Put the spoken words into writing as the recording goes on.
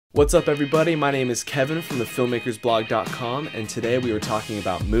What's up everybody, my name is Kevin from the Filmmakersblog.com, and today we were talking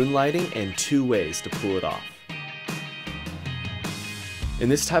about moonlighting and 2 ways to pull it off. In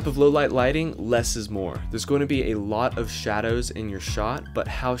this type of low light lighting, less is more. There's going to be a lot of shadows in your shot, but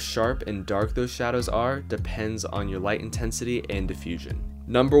how sharp and dark those shadows are depends on your light intensity and diffusion.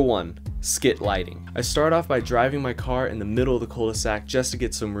 Number 1, skit lighting. I start off by driving my car in the middle of the cul-de-sac just to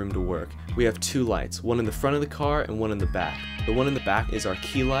get some room to work. We have 2 lights, one in the front of the car and one in the back. The one in the back is our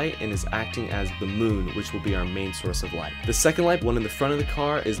key light and is acting as the moon, which will be our main source of light. The second light, one in the front of the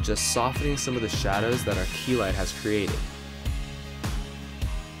car, is just softening some of the shadows that our key light has created.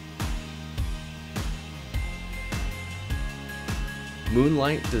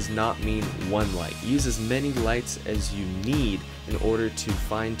 Moonlight does not mean one light. Use as many lights as you need in order to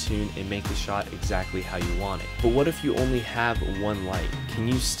fine-tune and make the shot exactly how you want it. But what if you only have one light? Can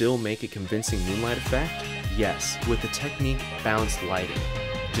you still make a convincing moonlight effect? Yes, with the technique balanced lighting.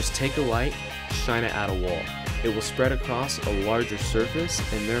 Just take a light, shine it at a wall. It will spread across a larger surface,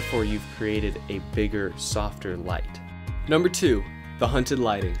 and therefore you've created a bigger, softer light. Number 2, the hunted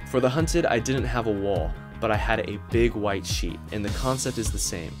lighting. For the hunted, I didn't have a wall, but I had a big white sheet, and the concept is the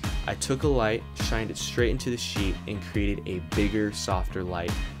same. I took a light, shined it straight into the sheet, and created a bigger, softer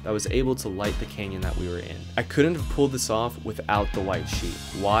light that was able to light the canyon that we were in. I couldn't have pulled this off without the white sheet.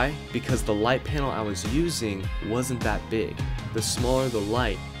 Why? Because the light panel I was using wasn't that big. The smaller the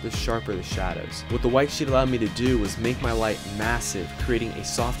light, the sharper the shadows. What the white sheet allowed me to do was make my light massive, creating a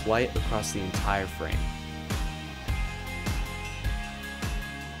soft light across the entire frame.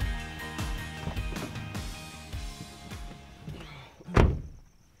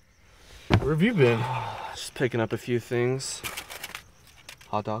 Where have you been? Just picking up a few things.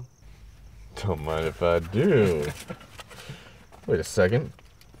 Hot dog? Don't mind if I do. Wait a second.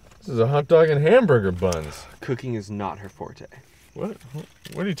 This is a hot dog and hamburger buns. Cooking is not her forte. What?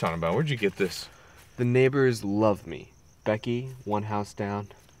 What are you talking about? Where'd you get this? The neighbors love me. Becky, one house down,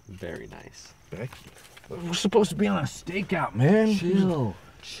 very nice. Becky? We're supposed to be on a stakeout, man.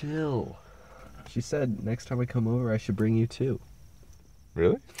 Chill. She said next time I come over I should bring you too.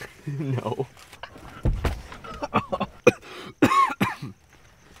 Really? No.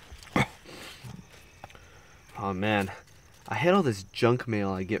 Oh man, I hate all this junk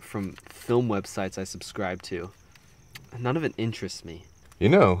mail I get from film websites I subscribe to. None of it interests me. You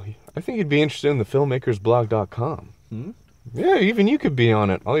know, I think you'd be interested in the filmmakersblog.com. Hmm? Yeah, even you could be on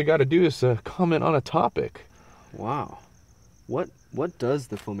it. All you gotta do is comment on a topic. Wow. What does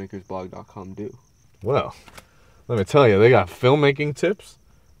the filmmakersblog.com do? Well, let me tell you, they got filmmaking tips,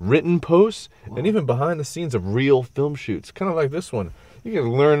 written posts, and even behind the scenes of real film shoots. Kind of like this one. You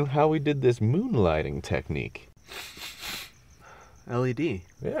can learn how we did this moonlighting technique. LED.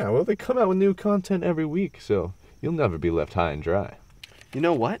 Yeah, well, they come out with new content every week, so you'll never be left high and dry. You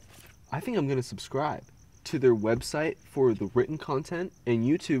know what? I think I'm going to subscribe to their website for the written content and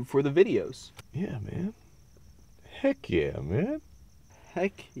YouTube for the videos. Yeah, man. Heck yeah, man.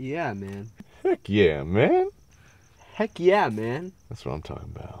 Heck yeah, man. Heck yeah, man. Heck yeah, man. That's what I'm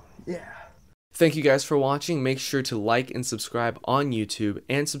talking about. Yeah. Thank you guys for watching. Make sure to like and subscribe on YouTube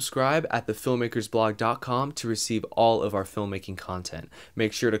and subscribe at thefilmmakersblog.com to receive all of our filmmaking content.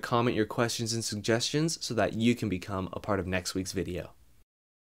 Make sure to comment your questions and suggestions so that you can become a part of next week's video.